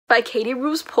by Katie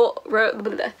Rose Pohl.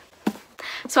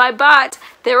 So I bought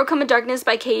There Will Come a Darkness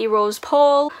by Katie Rose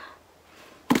Pohl.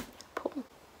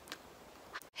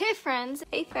 Hey friends,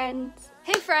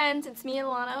 it's me,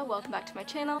 Alana. Welcome back to my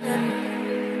channel.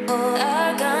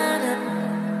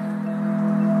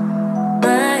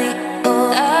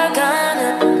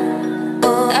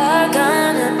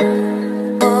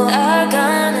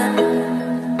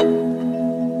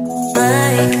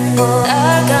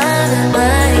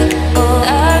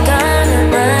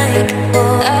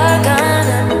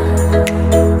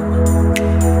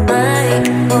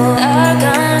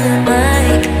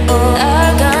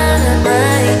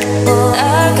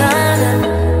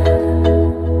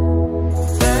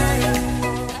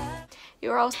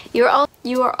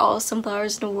 You are all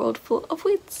sunflowers in a world full of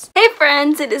weeds. Hey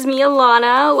friends, it is me,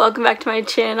 Alana. Welcome back to my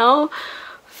channel.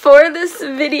 For this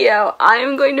video,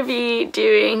 I'm going to be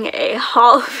doing a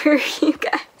haul for you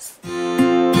guys.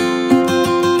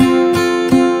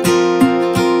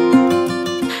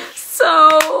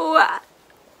 So,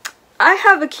 I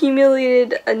have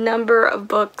accumulated a number of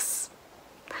books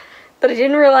that I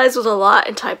didn't realize was a lot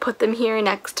until I put them here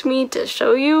next to me to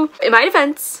show you. In my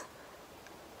defense,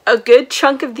 a good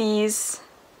chunk of these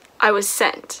I was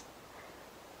sent,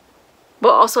 but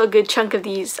also a good chunk of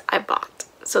these I bought,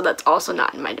 so that's also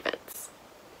not in my defense.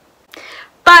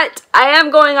 But I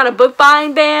am going on a book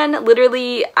buying ban.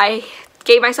 Literally, I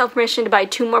gave myself permission to buy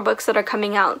 2 more books that are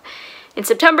coming out in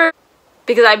September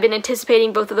because I've been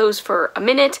anticipating both of those for a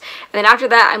minute, and then after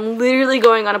that I'm literally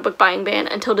going on a book buying ban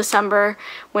until December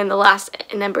when the last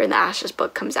Ember in the Ashes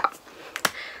book comes out.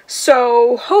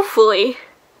 So hopefully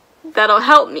that'll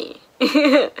help me.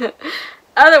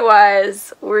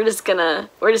 Otherwise, we're just gonna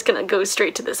go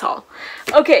straight to this haul.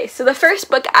 Okay, so the first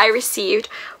book I received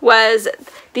was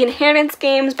The Inheritance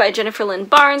Games by Jennifer Lynn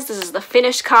Barnes. This is the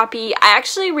finished copy. I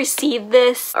actually received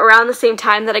this around the same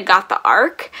time that I got the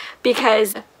ARC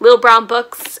because Little Brown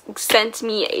Books sent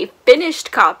me a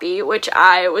finished copy, which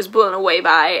I was blown away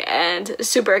by and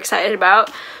super excited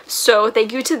about. So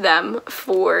thank you to them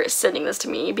for sending this to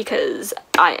me because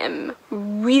I am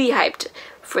really hyped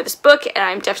for this book, and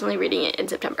I'm definitely reading it in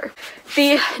September.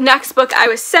 The next book I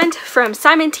was sent from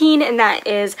Simon Teen, and that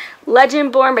is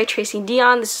Legendborn by Tracy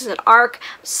Deonn. This is an ARC.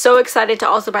 I'm so excited to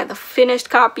also buy the finished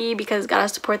copy because gotta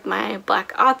support my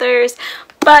Black authors.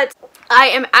 But I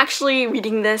am actually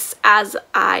reading this as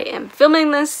I am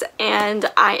filming this,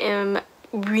 and I am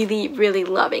really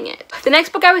loving it. The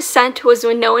next book I was sent was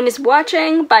When No One Is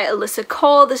Watching by Alyssa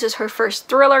Cole. This is her first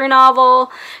thriller novel.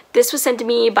 This was sent to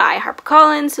me by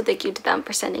HarperCollins, so thank you to them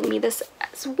for sending me this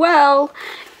as well.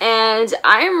 And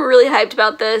I am really hyped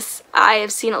about this. I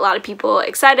have seen a lot of people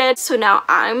excited, so now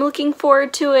I'm looking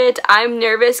forward to it. I'm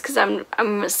nervous because I'm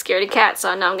a scaredy cat,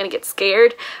 so now I'm gonna get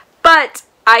scared. But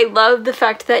I love the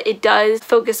fact that it does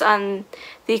focus on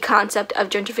the concept of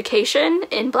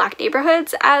gentrification in Black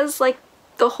neighborhoods as like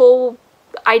the whole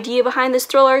idea behind this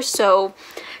thriller, so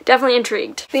definitely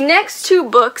intrigued. The next 2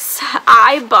 books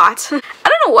I bought, I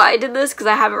don't know why I did this because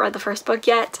I haven't read the first book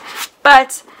yet,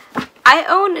 but I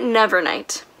own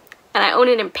Nevernight and I own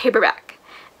it in paperback,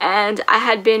 and I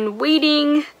had been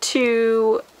waiting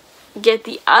to get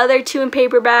the other 2 in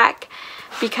paperback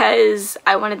because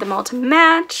I wanted them all to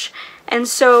match, and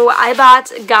so I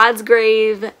bought God's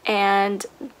Grave and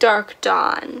Dark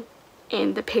Dawn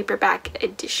in the paperback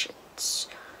editions.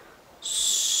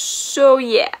 So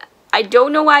yeah, I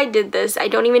don't know why I did this. I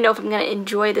don't even know if I'm gonna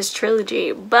enjoy this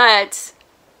trilogy, but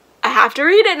I have to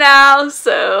read it now,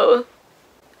 so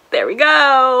there we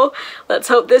go. Let's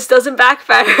hope this doesn't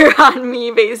backfire on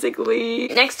me, basically.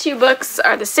 Next 2 books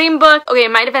are the same book. Okay,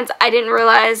 in my defense, I didn't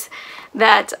realize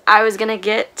that I was gonna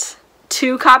get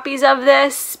 2 copies of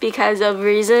this because of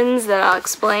reasons that I'll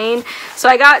explain. So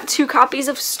I got 2 copies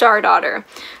of Stardaughter.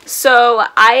 So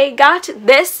I got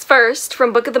this first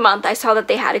from Book of the Month. I saw that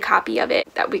they had a copy of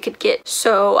it that we could get.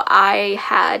 So I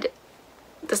had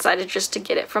decided just to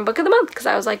get it from Book of the Month because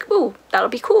I was like, ooh, that'll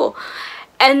be cool.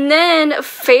 And then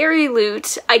Fairy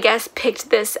Loot, I guess, picked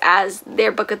this as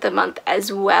their Book of the Month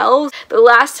as well. The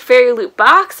last Fairy Loot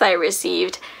box I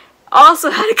received also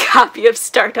had a copy of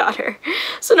Stardaughter.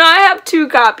 So now I have 2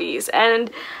 copies,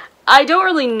 and I don't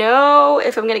really know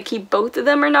if I'm going to keep both of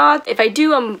them or not. If I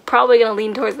do, I'm probably going to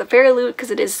lean towards the Fairy Loot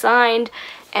because it is signed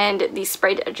and these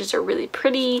sprayed edges are really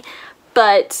pretty,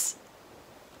 but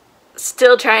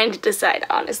still trying to decide,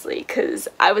 honestly, because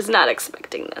I was not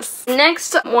expecting this.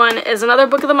 Next one is another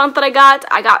Book of the Month that I got.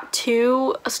 I got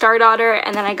 2 Stardaughter,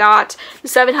 and then I got The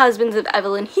 7 Husbands of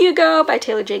Evelyn Hugo by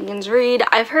Taylor Jenkins Reid.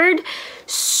 I've heard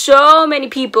so many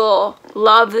people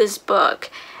love this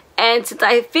book, And since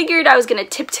I figured I was gonna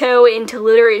tiptoe into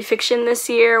literary fiction this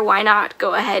year, why not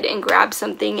go ahead and grab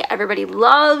something everybody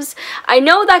loves? I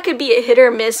know that could be a hit or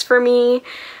miss for me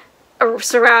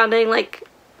surrounding like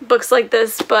books like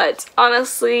this, but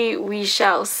honestly, we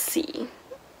shall see.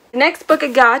 The next book I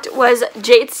got was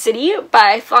Jade City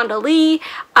by Fonda Lee.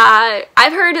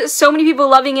 I've heard so many people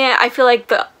loving it. I feel like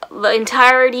the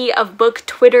entirety of book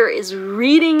Twitter is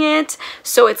reading it,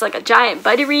 so it's like a giant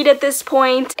buddy read at this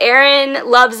point. Erin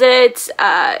loves it,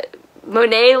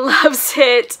 Monet loves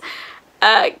it,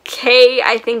 Kay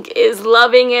I think is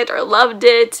loving it or loved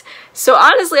it. So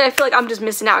honestly, I feel like I'm just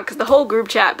missing out because the whole group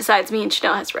chat besides me and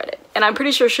Chanel has read it, and I'm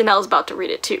pretty sure Chanel's about to read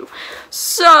it too.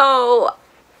 So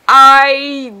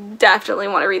I definitely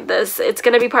want to read this. It's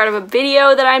gonna be part of a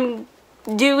video that I'm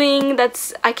doing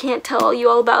I can't tell you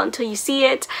all about until you see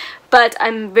it, but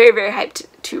I'm very, very hyped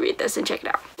to read this and check it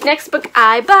out. Next book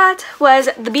I bought was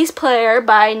The Beast Player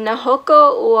by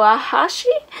Naoko Uehashi.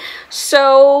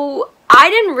 So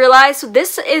I didn't realize, so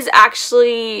this is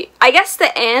actually, I guess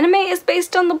the anime is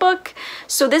based on the book,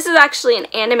 so this is actually an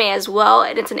anime as well,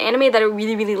 and it's an anime that I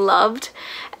really, really loved,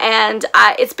 and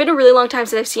it's been a really long time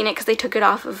since I've seen it because they took it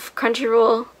off of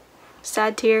Crunchyroll.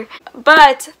 Sad tear.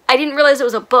 But I didn't realize it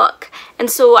was a book, and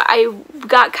so I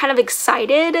got kind of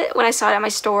excited when I saw it at my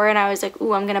store, and I was like,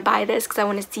 ooh, I'm gonna buy this because I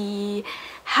want to see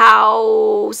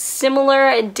how similar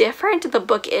and different the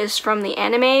book is from the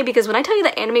anime, because when I tell you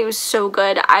the anime was so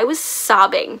good, I was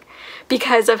sobbing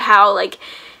because of how like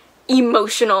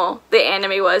emotional the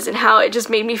anime was and how it just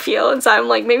made me feel, and so I'm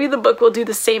like, maybe the book will do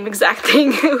the same exact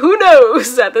thing. Who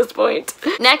knows at this point.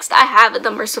 Next I have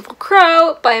The Merciful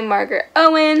Crow by Margaret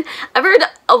Owen. I've heard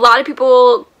a lot of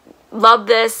people love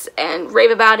this and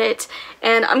rave about it,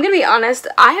 and I'm gonna be honest,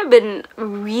 I have been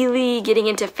really getting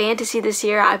into fantasy this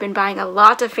year. I've been buying a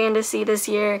lot of fantasy this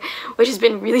year, which has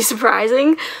been really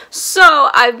surprising. So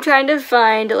I'm trying to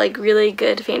find like really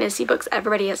good fantasy books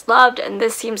everybody has loved, and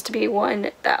this seems to be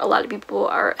one that a lot of people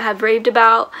have raved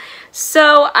about.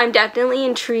 So I'm definitely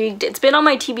intrigued. It's been on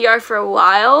my TBR for a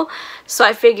while, so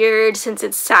I figured since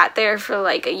it's sat there for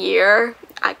like a year,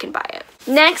 I can buy it.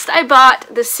 Next, I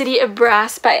bought The City of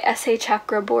Brass by S.A.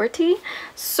 Chakraborty.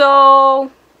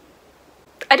 So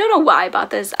I don't know why I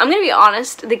bought this. I'm gonna be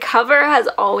honest, the cover has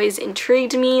always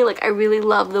intrigued me. Like, I really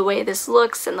love the way this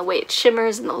looks and the way it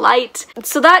shimmers in the light.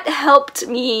 So that helped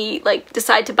me like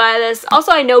decide to buy this.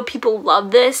 Also, I know people love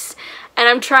this, and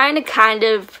I'm trying to kind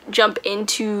of jump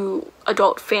into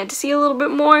adult fantasy a little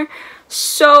bit more.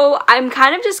 So I'm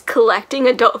kind of just collecting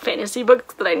adult fantasy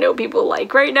books that I know people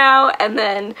like right now, and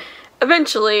then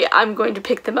eventually I'm going to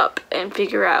pick them up and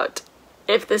figure out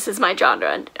if this is my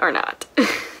genre or not.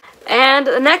 And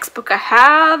the next book I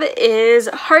have is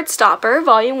Heartstopper,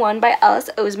 Volume 1 by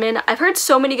Alice Oseman. I've heard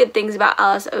so many good things about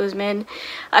Alice Oseman.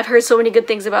 I've heard so many good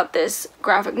things about this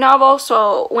graphic novel,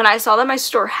 so when I saw that my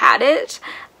store had it,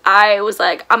 I was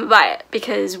like, I'm gonna buy it,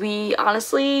 because we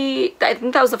honestly, I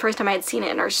think that was the first time I had seen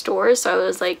it in our store, so I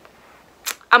was like,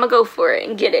 I'm gonna go for it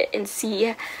and get it and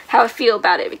see how I feel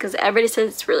about it, because everybody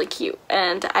says it's really cute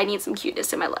and I need some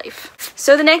cuteness in my life.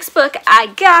 So the next book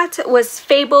I got was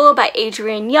Fable by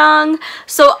Adrienne Young.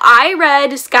 So I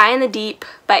read Sky in the Deep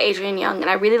by Adrienne Young, and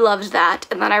I really loved that,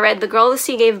 and then I read The Girl the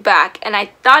Sea Gave Back, and I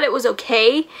thought it was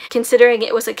okay considering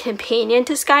it was a companion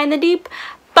to Sky in the Deep.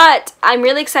 But I'm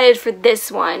really excited for this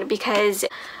one because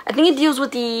I think it deals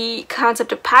with the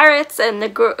concept of pirates, and the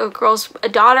girl's a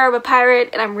daughter of a pirate,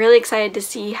 and I'm really excited to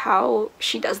see how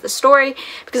she does the story,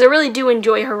 because I really do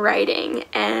enjoy her writing,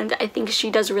 and I think she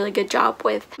does a really good job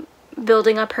with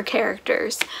building up her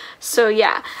characters. So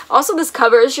yeah, also this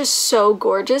cover is just so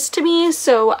gorgeous to me,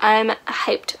 so I'm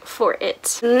hyped for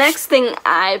it. Next thing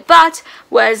I bought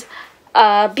was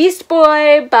Beast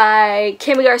Boy by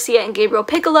Cami Garcia and Gabriel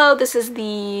Piccolo. This is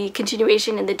the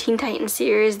continuation in the Teen Titans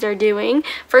series they're doing.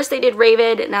 First they did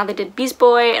Raven, and now they did Beast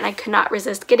Boy, and I could not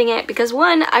resist getting it because,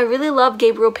 one, I really love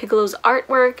Gabriel Piccolo's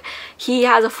artwork. He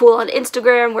has a full-on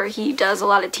Instagram where he does a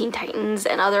lot of Teen Titans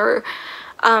and other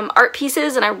art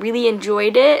pieces, and I really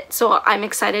enjoyed it, so I'm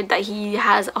excited that he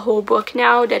has a whole book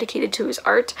now dedicated to his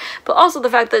art, but also the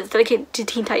fact that it's dedicated to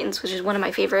Teen Titans, which is one of my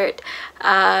favorite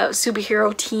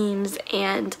superhero teams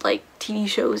and like TV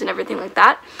shows and everything like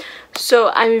that. So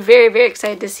I'm very, very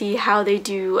excited to see how they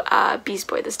do Beast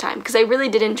Boy this time, because I really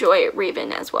did enjoy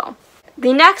Raven as well.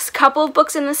 The next couple of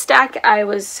books in the stack I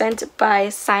was sent by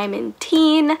Simon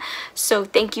Teen, so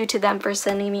thank you to them for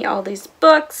sending me all these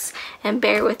books, and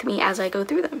bear with me as I go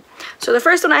through them. So the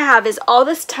first one I have is All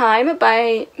This Time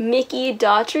by Mickey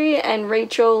Daughtry and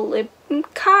Rachel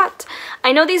Lipcott.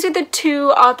 I know these are the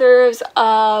two authors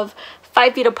of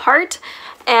 5 Feet Apart,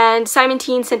 and Simon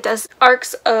Teen sent us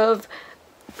arcs of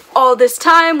All This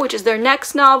Time, which is their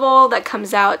next novel that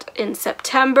comes out in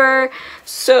September.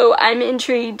 So I'm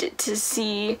intrigued to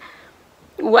see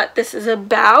what this is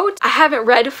about. I haven't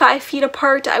read 5 Feet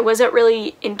Apart. I wasn't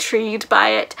really intrigued by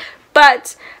it,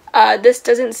 but this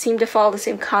doesn't seem to follow the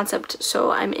same concept,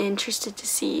 so I'm interested to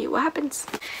see what happens.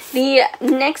 The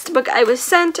next book I was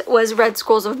sent was Red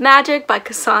Scrolls of Magic by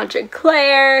Cassandra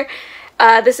Clare.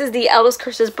 This is the Eldest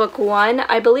Curses book 1.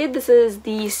 I believe this is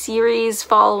the series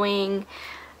following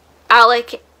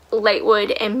Alec,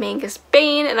 Lightwood, and Mangus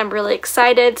Bane, and I'm really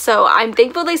excited. So I'm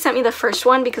thankful they sent me the first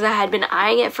one because I had been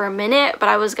eyeing it for a minute, but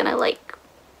I was gonna like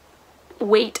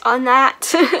wait on that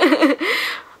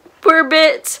for a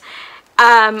bit.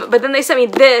 But then they sent me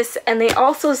this, and they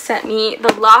also sent me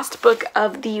The Lost Book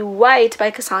of the White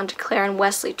by Cassandra Clare and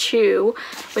Wesley Chu,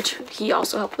 which he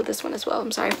also helped with this one as well.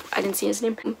 I'm sorry, I didn't see his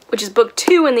name. Which is book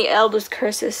 2 in the Eldest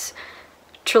Curses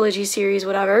trilogy series,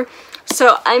 whatever.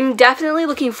 So I'm definitely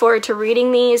looking forward to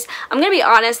reading these. I'm gonna be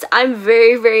honest, I'm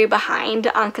very behind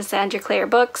on Cassandra Clare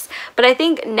books, but I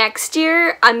think next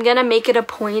year I'm gonna make it a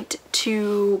point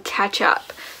to catch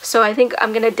up. So I think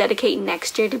I'm gonna dedicate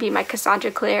next year to be my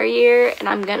Cassandra Clare year, and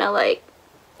I'm gonna like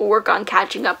work on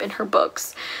catching up in her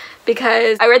books,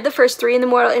 because I read the first 3 in the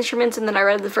Mortal Instruments, and then I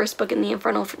read the first book in the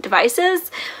Infernal Devices.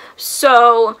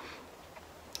 So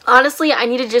honestly, I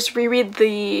need to just reread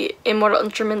the Immortal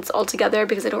Instruments altogether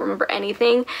because I don't remember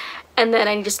anything, and then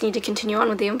I just need to continue on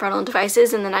with the Infernal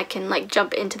Devices, and then I can like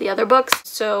jump into the other books.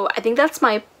 So I think that's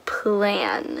my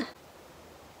plan.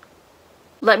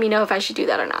 Let me know if I should do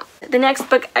that or not. The next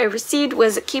book I received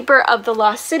was Keeper of the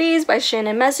Lost Cities by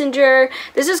Shannon Messenger.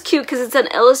 This is cute because it's an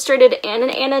illustrated and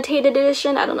an annotated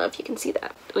edition. I don't know if you can see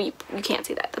that. Well, you can't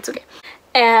see that. That's okay.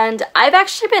 And I've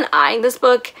actually been eyeing this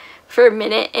book for a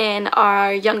minute in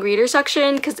our young reader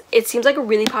section because it seems like a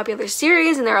really popular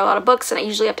series and there are a lot of books, and I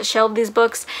usually have to shelve these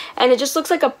books, and it just looks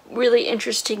like a really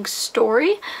interesting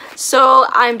story. So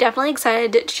I'm definitely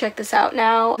excited to check this out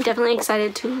now. I'm definitely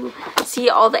excited to see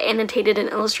all the annotated and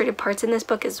illustrated parts in this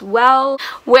book as well.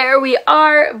 Where We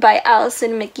Are by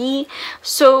Alison McGee.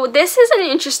 So this is an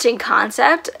interesting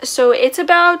concept. So it's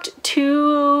about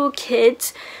 2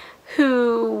 kids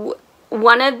who,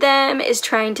 one of them is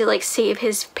trying to like save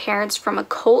his parents from a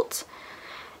cult,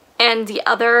 and the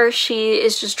other, she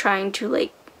is just trying to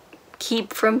like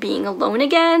keep from being alone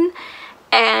again.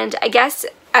 And I guess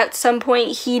at some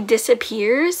point he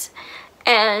disappears,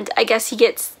 and I guess he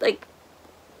gets like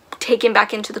taken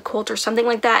back into the cult or something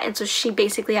like that, and so she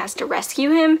basically has to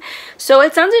rescue him. So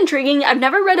it sounds intriguing. I've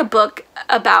never read a book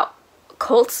about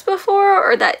cults before,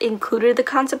 or that included the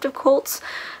concept of cults,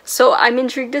 so I'm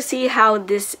intrigued to see how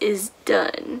this is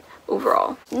done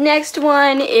overall. Next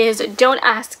one is Don't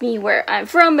Ask Me Where I'm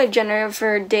From by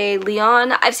Jennifer De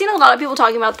Leon. I've seen a lot of people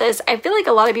talking about this. I feel like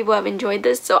a lot of people have enjoyed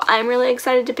this, so I'm really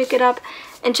excited to pick it up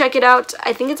and check it out.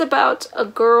 I think it's about a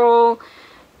girl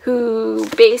who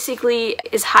basically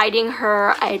is hiding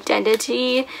her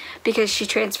identity because she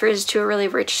transfers to a really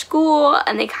rich school,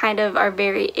 and they kind of are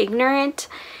very ignorant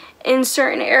in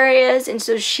certain areas, and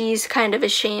so she's kind of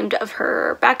ashamed of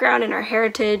her background and her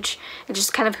heritage and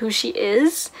just kind of who she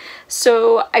is.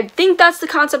 So I think that's the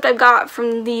concept I've got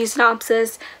from the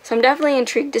synopsis, so I'm definitely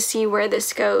intrigued to see where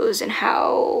this goes and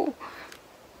how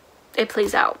it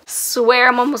plays out. Swear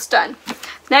I'm almost done.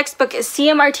 Next book is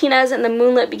Cia Martinez and the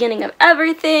Moonlit Beginning of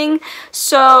Everything.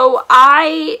 So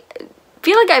I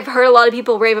feel like I've heard a lot of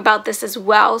people rave about this as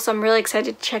well, so I'm really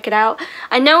excited to check it out.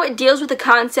 I know it deals with the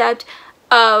concept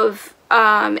of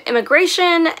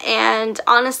immigration and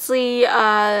honestly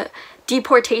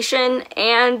deportation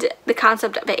and the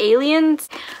concept of aliens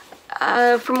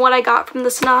from what I got from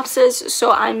the synopsis,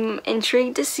 so I'm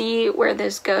intrigued to see where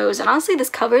this goes. And honestly, this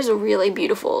cover is really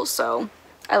beautiful, so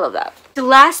I love that. The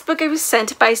last book I was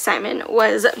sent by Simon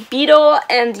was Beetle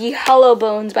and the Hollow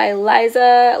Bones by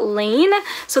Liza Lane.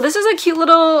 So this is a cute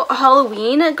little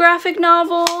Halloween graphic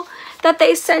novel that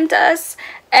they sent us,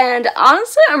 and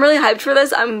honestly I'm really hyped for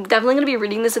this. I'm definitely going to be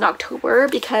reading this in October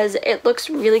because it looks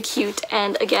really cute,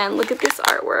 and again, look at this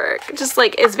artwork. Just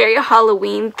like, it's very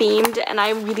Halloween themed and I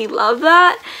really love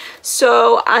that,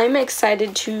 so I'm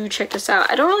excited to check this out.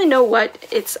 I don't really know what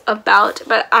it's about,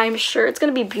 but I'm sure it's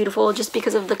going to be beautiful just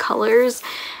because of the colors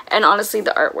and honestly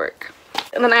the artwork.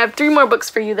 And then I have 3 more books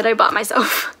for you that I bought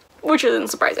myself, which isn't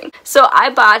surprising. So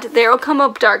I bought There'll Come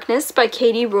Up Darkness by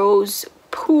Katie Rose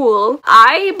Poole.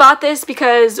 I bought this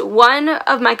because one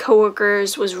of my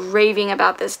coworkers was raving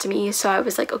about this to me, so I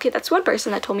was like, okay, that's one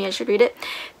person that told me I should read it.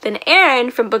 Then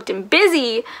Erin from Booked and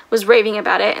Busy was raving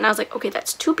about it, and I was like, okay,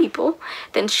 that's 2 people.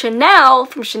 Then Chanel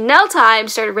from Chanel Time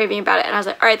started raving about it, and I was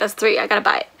like, all right, that's 3, I gotta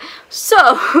buy it. So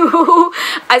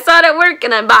I saw it at work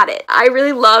and I bought it. I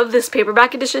really love this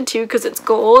paperback edition too because it's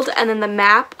gold and then the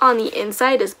map on the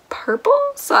inside is purple.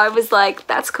 So I was like,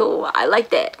 that's cool. I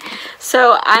liked it.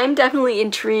 So I'm definitely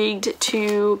intrigued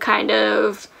to kind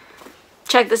of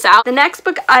check this out. The next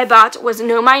book I bought was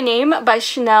Know My Name by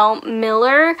Chanel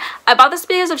Miller. I bought this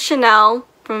because of Chanel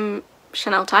from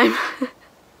Chanel Time.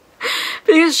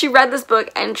 Because she read this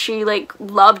book and she like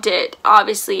loved it.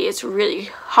 Obviously it's really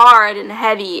hard and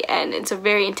heavy and it's a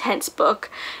very intense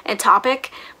book and topic,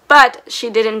 but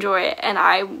she did enjoy it and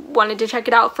I wanted to check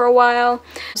it out for a while.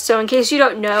 So in case you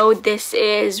don't know, this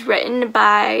is written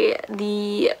by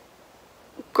the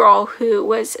girl who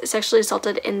was sexually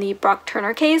assaulted in the Brock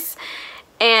Turner case,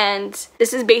 and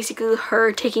this is basically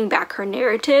her taking back her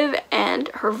narrative and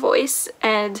her voice,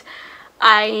 and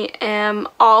I am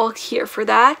all here for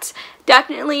that.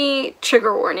 Definitely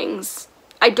trigger warnings.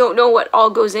 I don't know what all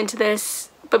goes into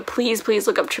this, but please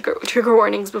look up trigger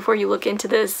warnings before you look into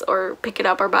this or pick it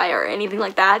up or buy it or anything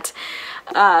like that.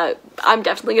 I'm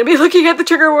definitely going to be looking at the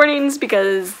trigger warnings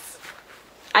because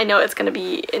I know it's going to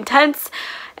be intense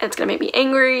and it's going to make me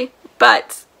angry,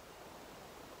 but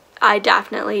I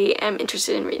definitely am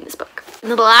interested in reading this book.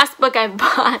 And the last book I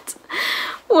bought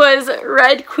was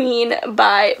Red Queen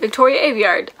by Victoria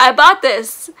Aveyard. I bought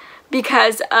this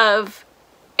because of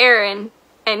Aaron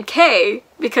and Kay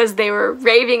because they were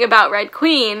raving about Red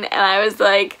Queen, and I was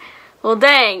like, well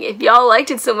dang, if y'all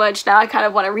liked it so much, now I kind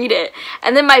of want to read it.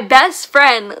 And then my best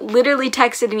friend literally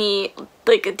texted me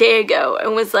like a day ago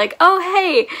and was like, oh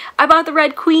hey, I bought the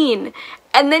Red Queen.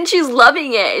 And then she's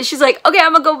loving it and she's like, okay,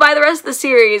 I'm gonna go buy the rest of the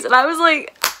series. And I was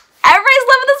like, everybody's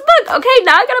loving this book. Okay,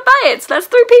 now I gotta buy it. So that's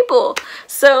 3 people.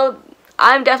 So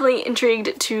I'm definitely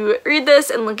intrigued to read this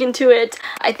and look into it.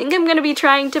 I think I'm gonna be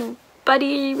trying to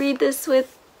buddy read this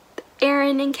with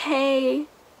Aaron and Kay.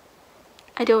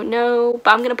 I don't know,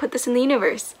 but I'm gonna put this in the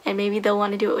universe and maybe they'll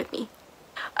want to do it with me.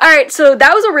 Alright, so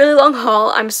that was a really long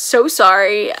haul. I'm so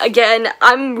sorry. Again,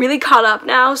 I'm really caught up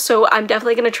now, so I'm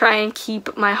definitely gonna try and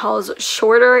keep my hauls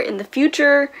shorter in the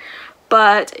future.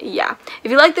 But yeah,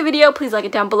 if you like the video, please like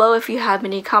it down below. If you have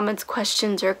any comments,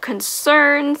 questions, or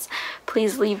concerns,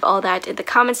 please leave all that in the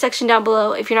comment section down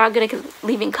below. If you're not good at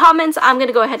leaving comments, I'm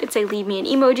gonna go ahead and say leave me an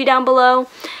emoji down below.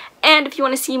 And if you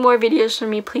want to see more videos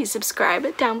from me, please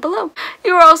subscribe down below.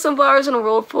 You are all sunflowers in a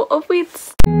world full of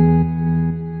weeds.